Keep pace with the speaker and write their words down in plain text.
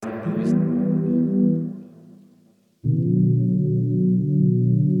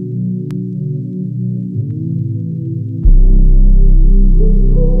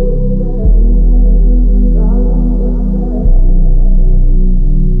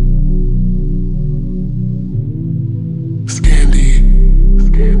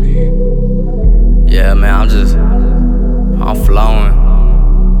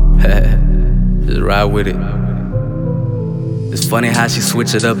just ride with it. It's funny how she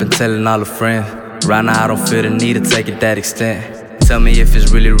switch it up and telling all her friends. Right now I don't feel the need to take it that extent. Tell me if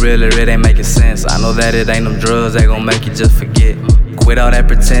it's really real or it ain't making sense. I know that it ain't them drugs that gon' make you just forget. Quit all that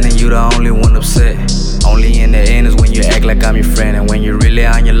pretending you the only one upset. Only in the end is when you act like I'm your friend. And when you're really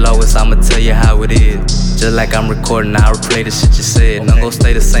on your lowest, I'ma tell you how it is. Just like I'm recording, I'll replay the shit you said. None gon'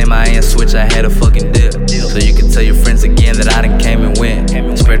 stay the same, I ain't switch, I had a fucking dip. So you can tell your friends again that I done came and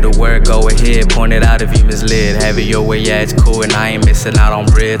went. Spread the word, go ahead, point it out if you misled. Have it your way, yeah, it's cool, and I ain't missing out on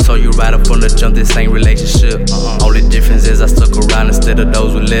bread. Told you right up from the jump, this ain't relationship. Only difference is I stuck around instead of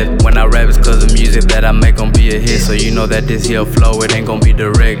those who left. When I rap, it's cause the music that I make gon' be a hit. So you know that this here flow, it ain't gon' be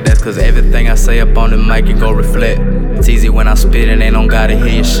direct. That's cause everything I say up on the mic, it gon' reflect. It's easy when I spit and they don't gotta hear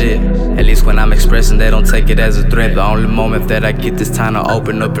your shit. At least when I'm expressing, they don't take it as a threat. The only moment that I get this time to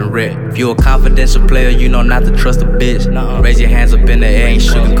open up and rip. If you a confidential player, you know not to trust a bitch. Raise your hands up in the air, ain't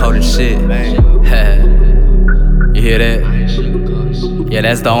sugarcoating shit. You hear that? Yeah,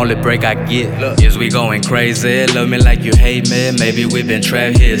 that's the only break I get. Is we going crazy? Love me like you hate me. Maybe we been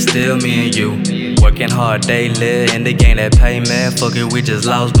trapped here, still me and you. Working hard daily in the game that pay me. Fuck it, we just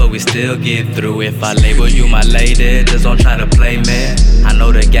lost, but we still get through. If I label you my lady, just don't try to play me. I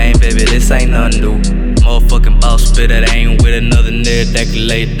know the game, baby, this ain't nothing new. Motherfucking boss spitter, they ain't with another nigga that can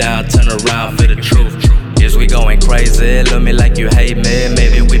lay it down, turn around for the truth. Is we going crazy? Love me like you hate me.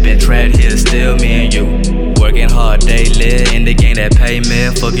 Maybe we been trapped here, still me and you. Working hard daily in the game that pay me.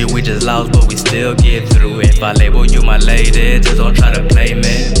 Fuck it, we just lost, but we still get through. If I label you my lady, just don't try to play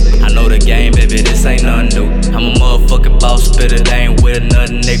me. I know the game, baby, this ain't nothing new. I'm a motherfucking boss spitter, they ain't with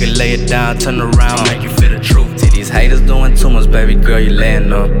another nigga. Lay it down, turn around, make you feel the truth. See these haters doing too much, baby girl, you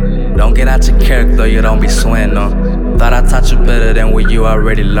laying up. Don't get out your character, you don't be swaying up. Thought I taught you better than what you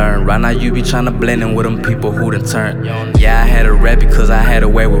already learned. Right now you be tryna blend in with them people who done turned. Yeah, I had to rap because I had a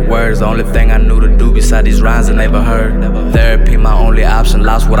way with words. The only thing I knew to do beside these rhymes I never heard. Therapy my only option,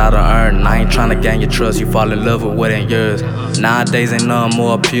 lost what I done earned. I ain't tryna gain your trust, you fall in love with what ain't yours. Nowadays ain't nothing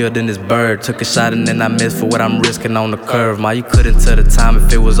more pure than this bird. Took a shot and then I missed for what I'm risking on the curve. Ma, you couldn't tell the time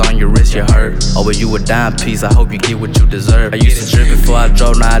if it was on your wrist, you hurt. Oh, but you a dime piece, I hope you get what you deserve. I used to drip before I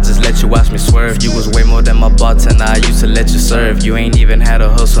drove, now I just let you watch me swerve. You was way more than my bartender, I used to let you serve. You ain't even had a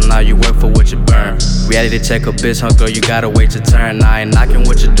hustle, now you work for what you burn. Reality check a bitch, huh girl, you gotta wait your turn. Now I ain't knocking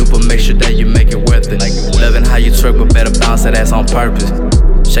what you do, but make sure that you make it worth it. Loving how you twerk, but better bounce that ass on purpose.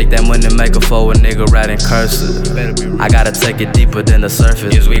 Shake that money maker for a nigga writing curses. I gotta take it deeper than the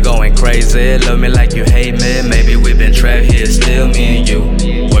surface. Is we going crazy? Love me like you hate me. Maybe we been trapped here, still me and you.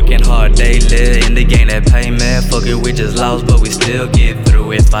 Working hard daily in the game that pay me. Fuck it, we just lost, but we still get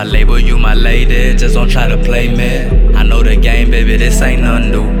through. If I label you my lady, just don't try to play me. I know the game, baby, this ain't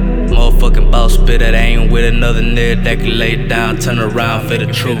nothing new. Motherfucking boss spitter, they ain't with another nigga that can lay it down, turn around for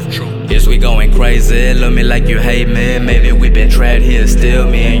the truth. Is we going crazy? Love me like you hate me. Maybe we been trapped here, still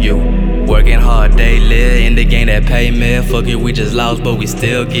me and you. Working hard daily in the game that pay me. Fuck it, we just lost, but we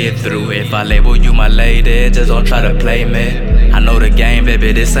still get through. If I label you my lady, just don't try to play me. I know the game,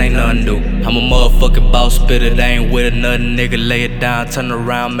 baby, this ain't nothing new. I'm a motherfucking boss spitter, they ain't with another nigga. Lay it down, turn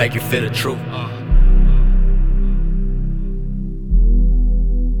around, make you feel the truth.